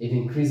 it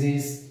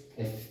increases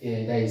that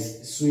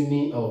is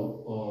swimming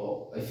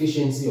or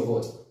efficiency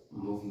of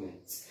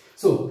movements.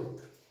 So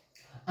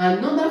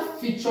another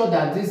feature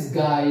that these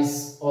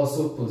guys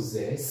also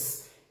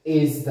possess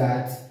is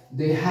that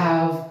they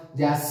have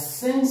their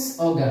sense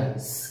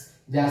organs.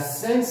 Their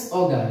sense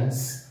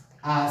organs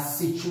are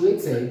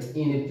situated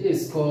in a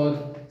place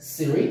called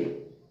ciri,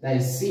 that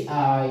is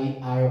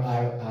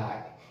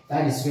C-I-R-R-I.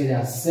 That is where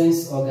their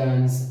sense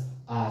organs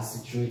are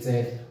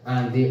situated,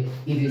 and it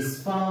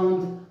is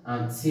found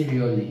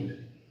anteriorly.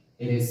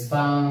 It is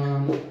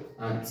found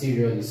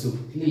anteriorly. So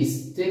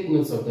please take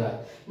note of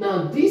that.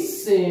 Now,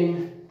 these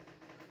same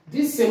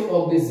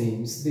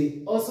organisms,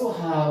 they also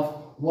have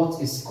what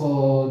is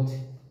called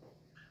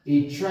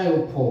a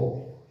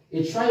triopore.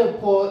 A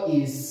triopore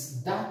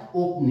is that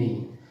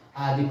opening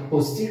at the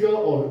posterior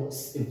or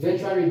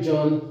ventral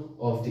region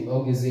of the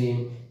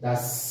organism that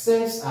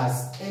serves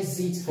as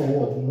exit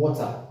for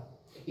water.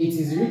 It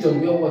is the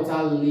region where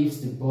water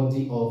leaves the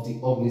body of the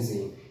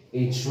organism.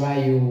 A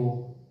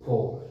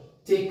triopore.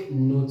 Take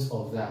note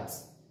of that.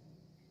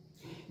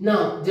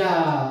 Now, there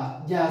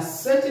are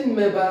certain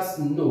members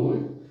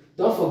known.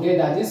 Don't forget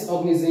that these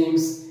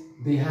organisms,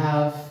 they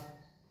have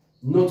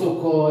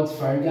notochord,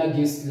 pharyngeal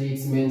gill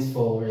meant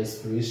for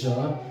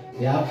respiration.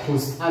 They have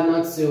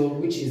post-anal tail,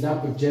 which is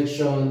that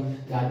projection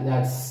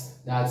that's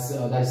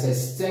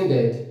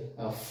extended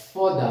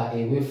further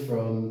away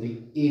from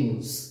the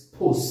anus.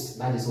 Post,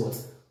 that is what?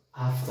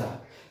 After.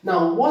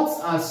 Now,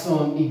 what are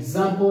some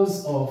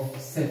examples of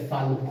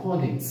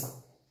cephalochordates?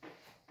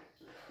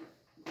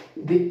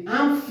 The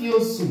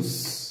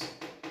amphiosus.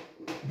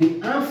 The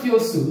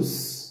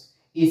amphiosus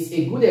is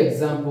a good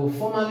example,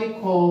 formerly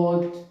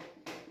called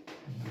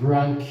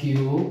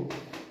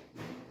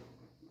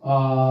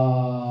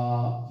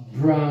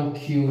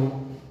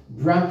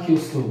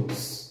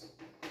branchiostomes.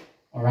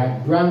 All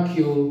right,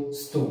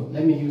 branchiostome.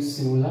 Let me use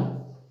singular.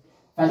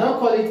 If I don't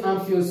call it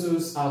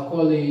amphiosus, I'll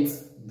call it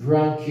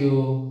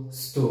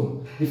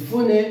branchiostome. The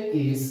full name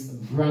is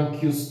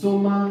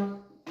branchiostoma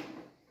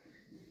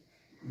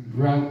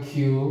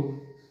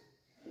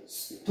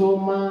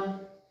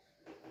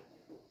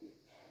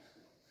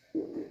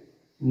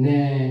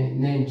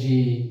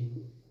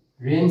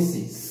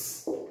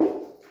nigeriensis.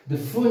 The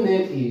full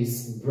name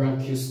is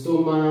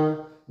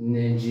Branchiostoma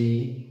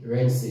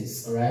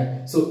nigeriensis. All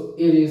right. So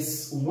it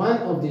is one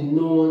of the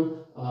known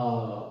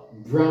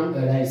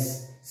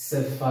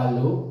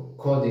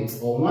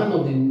cephalochordates, or one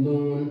of the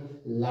known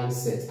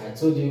lancets. I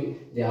told you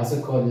they are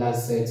also called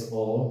lancets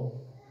or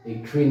a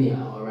crania.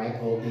 All right,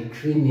 or a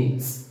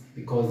craniates,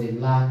 because they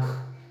lack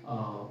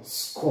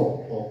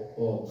skull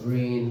or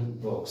brain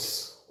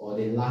box, or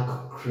they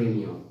lack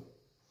cranium.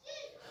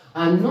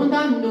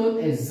 Another known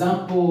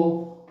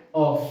example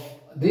of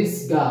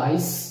these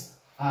guys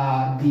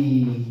are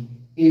the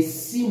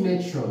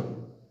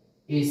asymmetron.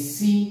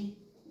 Asymmetron.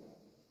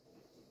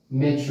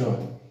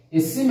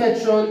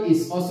 Asymmetron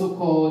is also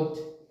called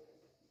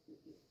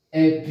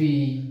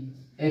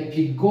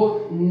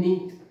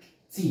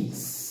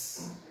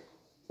epigonitis.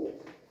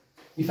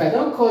 If I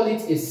don't call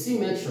it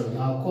asymmetron,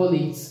 I'll call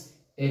it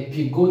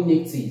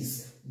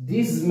epigonitis.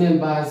 These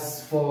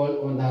members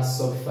fall under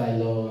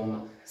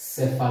subphylum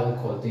Phylum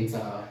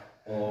Chordata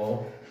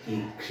or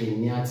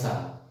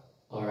Craniata,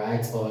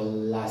 alright, or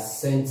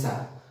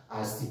Placenta,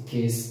 as the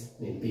case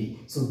may be.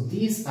 So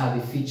these are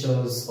the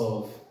features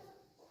of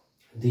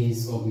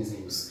these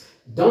organisms.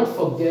 Don't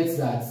forget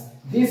that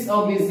these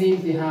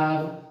organisms, they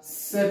have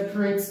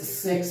separate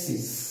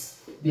sexes.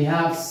 They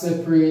have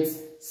separate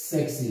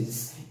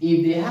sexes.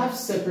 If they have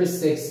separate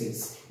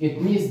sexes,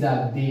 it means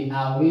that they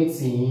are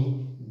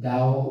waiting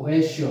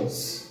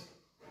dioecious.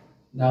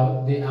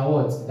 Now they are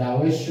what?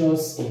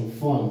 Dioecious in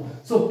form.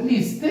 So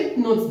please take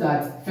note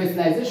that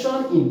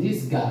fertilization in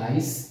these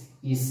guys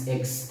is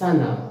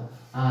external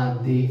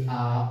and they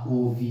are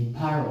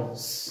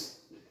oviparous.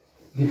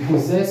 They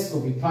possess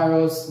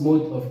oviparous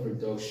mode of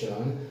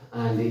production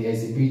and they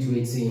exhibit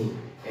waiting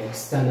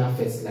external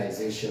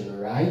fertilization,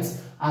 right?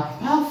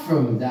 Apart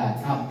from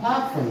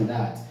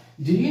that,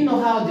 do you know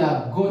how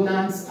their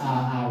gonads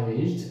are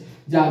arranged?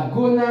 Their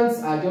gonads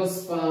are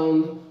just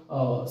found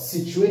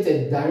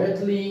situated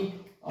directly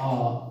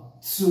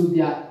to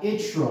their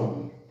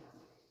atrium.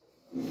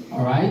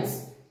 Alright?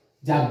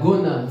 Their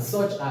gonads,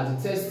 such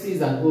as the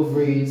testes and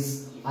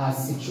ovaries, are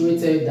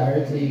situated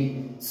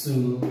directly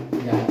to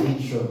their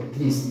atrium.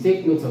 Please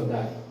take note of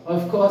that.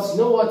 Of course,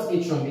 you know what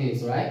atrium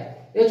is, right?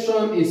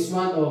 Atrium is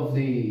one of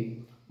the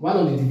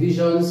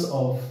divisions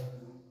of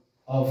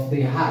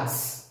the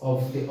hearts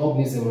of the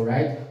organism,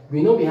 right?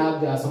 We know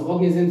there are some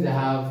organisms that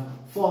have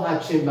 4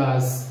 heart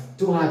chambers,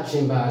 2 heart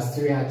chambers,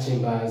 3 heart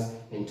chambers,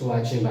 and 2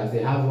 heart chambers.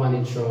 They have 1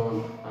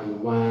 atrium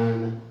and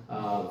 1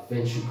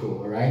 ventricle,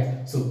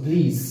 alright? So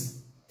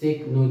please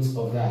take note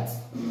of that.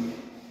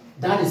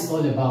 That is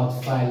all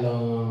about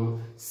phylum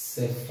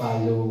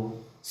Cephalo.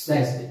 So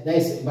that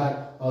is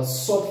about a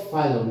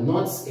subphylum,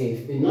 not a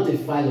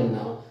phylum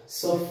now.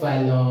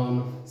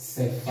 Subphylum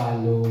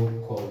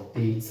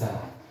Cephalochordata.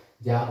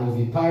 They are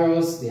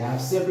oviparous. They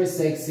have separate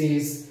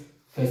sexes.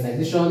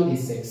 Fertilization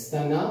is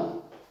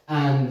external,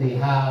 and they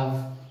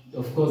have,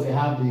 of course, they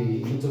have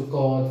the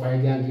notochord,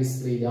 pharyngeal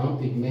display. They are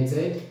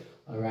unpigmented.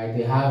 All right.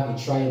 They have a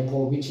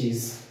triopole, which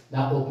is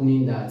that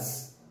opening that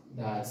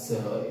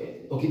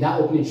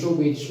opening through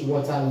which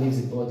water leaves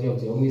the body of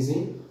the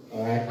organism.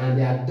 All right. And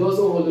their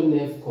dorsal hollow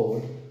nerve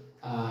cord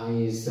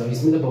is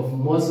made up of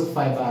muscle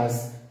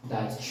fibers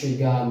that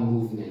trigger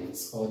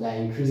movements or that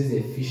increases the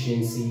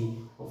efficiency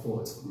of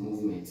what?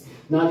 Movement.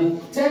 Now, the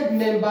third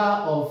member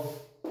of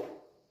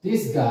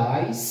these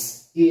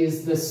guys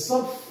is the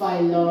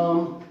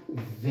subphylum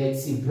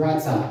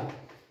Vertebrata.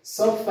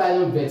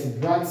 Subphylum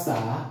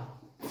Vertebrata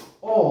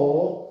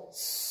or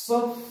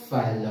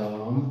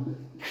subphylum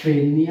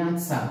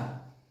Craniata.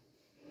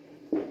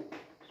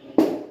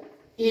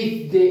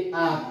 If they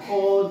are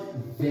called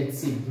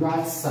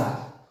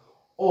Vertebrata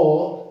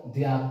or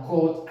they are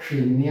called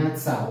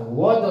Craniata,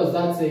 what does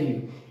that tell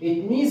you?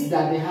 It means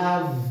that they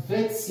have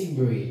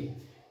vertebrae.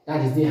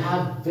 That is, they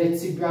have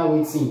vertebra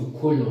waiting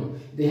column.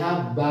 They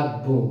have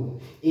backbone.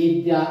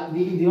 If they are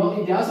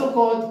also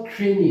called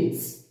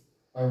craniates,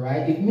 all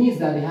right, it means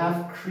that they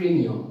have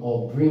cranium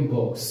or brain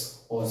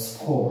box or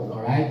skull.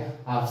 All right,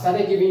 I've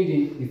started giving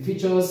you the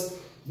features.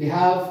 They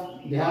have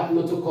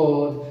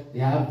notochord. They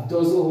have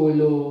dorsal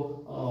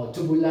hollow,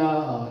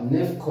 tubular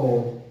nerve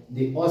cord.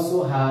 They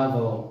also have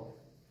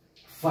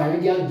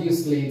pharyngeal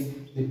gillslate.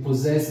 They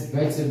possess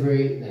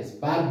vertebrae, there's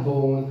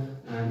backbone,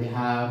 and they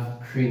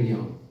have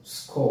cranium,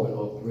 skull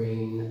or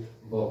brain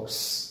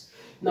box.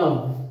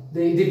 Now,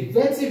 the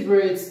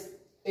vertebrate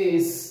they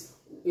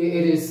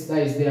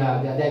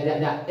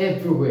are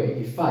everywhere.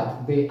 In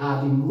fact, they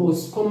are the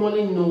most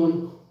commonly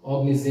known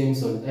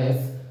organisms on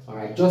Earth. All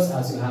right, just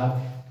as you have,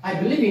 I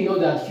believe you know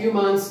that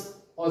humans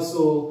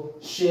also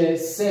share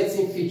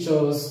certain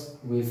features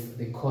with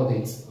the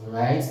chordates. All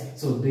right,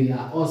 so they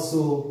are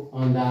also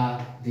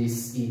under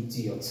this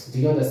idiot. Do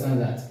you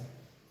understand that?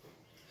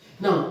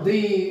 Now,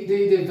 the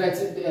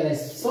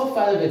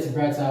subphylum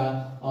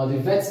Vertebrata or the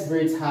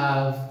vertebrates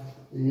have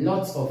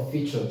lots of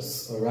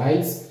features. All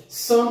right,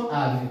 some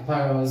are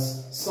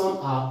viviparous, some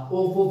are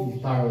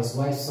ovoviviparous,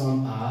 while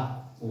some are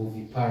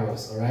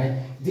oviparous. All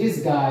right,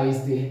 these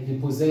guys they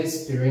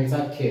possess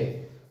parental care.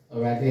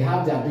 All right, they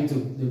have the ability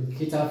to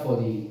cater for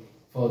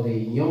the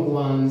young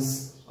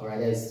ones. All right,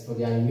 that's for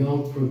their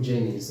young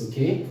progenies.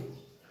 Okay,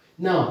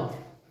 now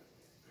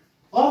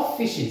all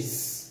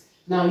fishes.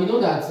 Now you know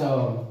that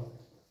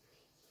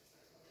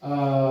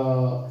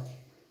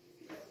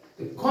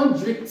the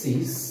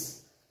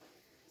chondrichthyes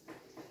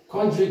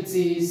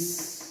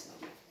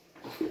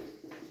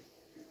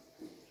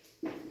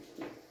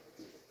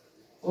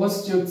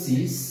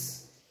Osteotes.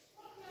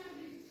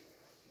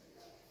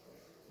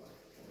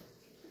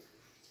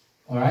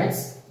 Alright,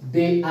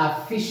 they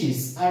are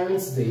fishes,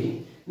 aren't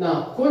they?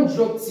 Now,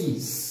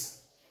 Chondroctes,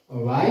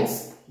 alright,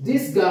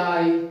 this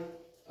guy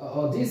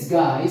or these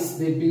guys,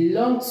 they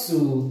belong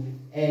to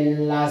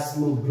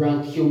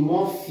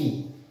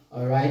Elasmobranchiomorphae.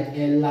 Alright,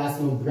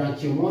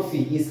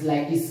 Elasmobranchiomorphae is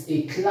like it's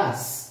a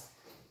class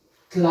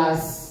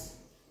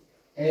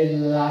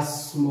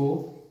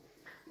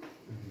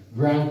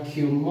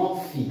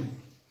Elasmobranchiomorphae.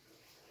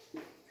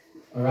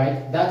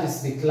 Alright, that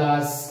is the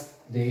class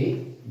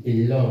they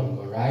belong.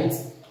 Alright,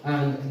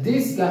 and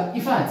this guy,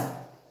 in fact,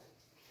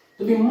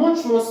 to be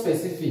much more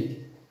specific,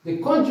 the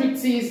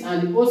Chondroctes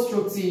and the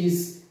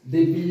Osteotes,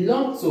 they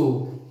belong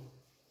to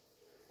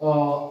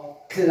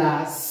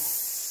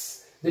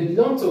class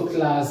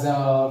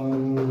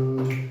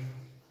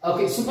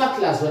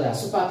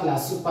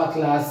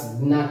superclass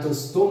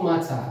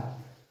Gnatostomata.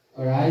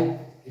 All right,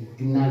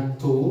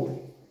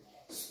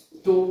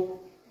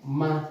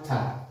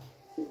 Gnatostomata.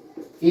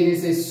 It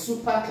is a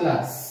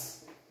superclass.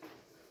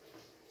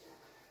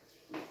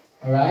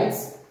 All right,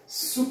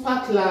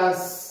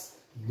 superclass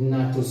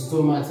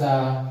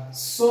Gnatostomata,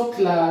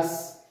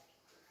 subclass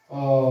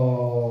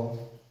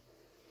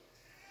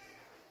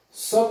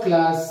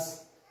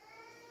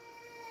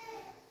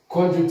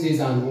Chondroctes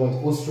and what?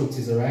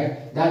 Osteotes. All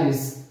right, that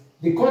is,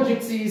 the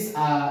Chondroctes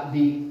are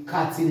the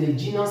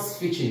cartilaginous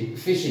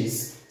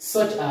fishes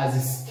such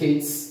as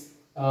skates,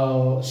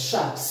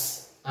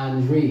 sharks,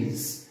 and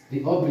rays.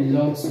 They all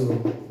belong to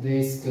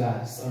this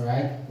class. All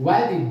right,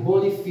 while the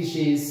bony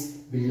fishes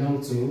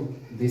belong to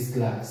this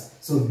class.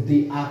 So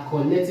they are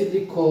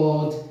collectively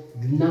called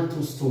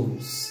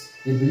gnatostomes.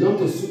 They belong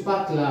to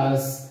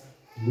superclass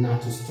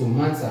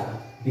Gnatostomata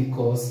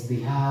because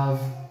they have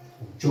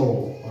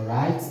jaw. All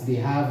right, they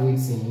have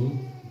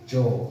waiting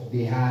jaw.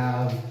 They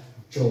have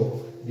jaw.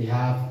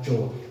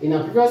 In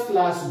our previous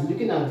class, we'll be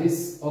looking at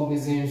these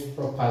organisms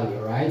properly.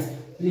 All right,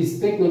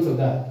 please take note of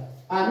that.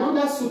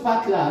 Another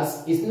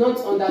superclass is not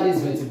under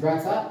this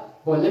vertebrata,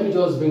 but let me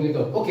just bring it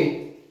up.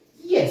 Okay,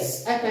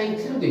 yes, I can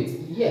include it.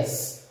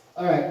 Yes,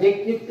 all right. They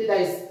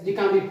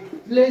can be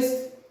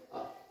placed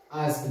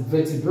as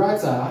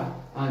vertebrata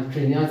and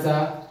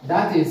craniata.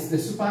 That is the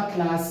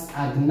superclass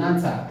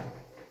Agnata.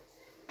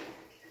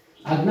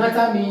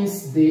 Agnata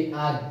means they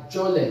are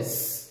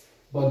jawless,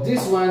 but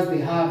these ones, they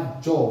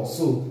have jaw,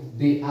 so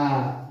they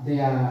are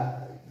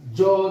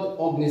jawed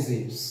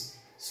organisms,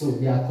 so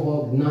they are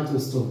called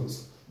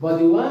gnatostomes. But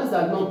the ones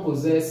that don't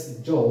possess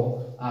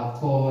jaw are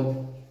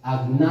called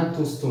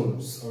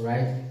agnatostomes. All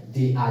right,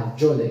 they are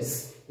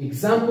jawless.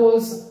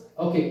 Examples.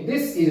 Okay,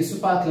 this is a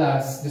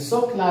superclass. The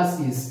subclass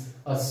is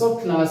a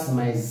subclass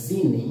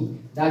Myzini.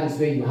 That is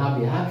where you have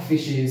the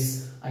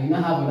hagfishes, and you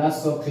now have another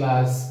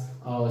subclass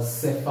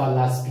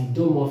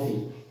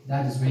Cephalaspidomorphae.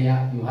 That is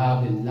where you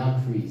have the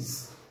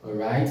lampreys. All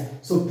right.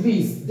 So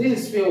please,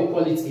 this is where we'll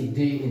call it a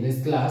day in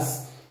this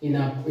class. In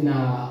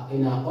our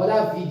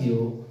other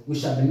video, we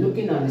shall be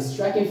looking at the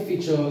striking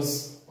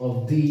features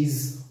of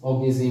these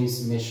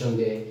organisms mentioned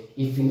there.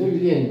 If you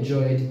really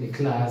enjoyed the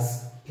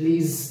class,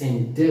 please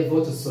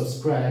endeavor to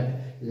subscribe,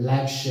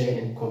 like, share,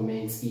 and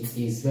comment. It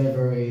is very,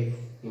 very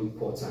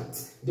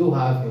important. Do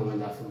have a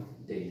wonderful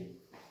day.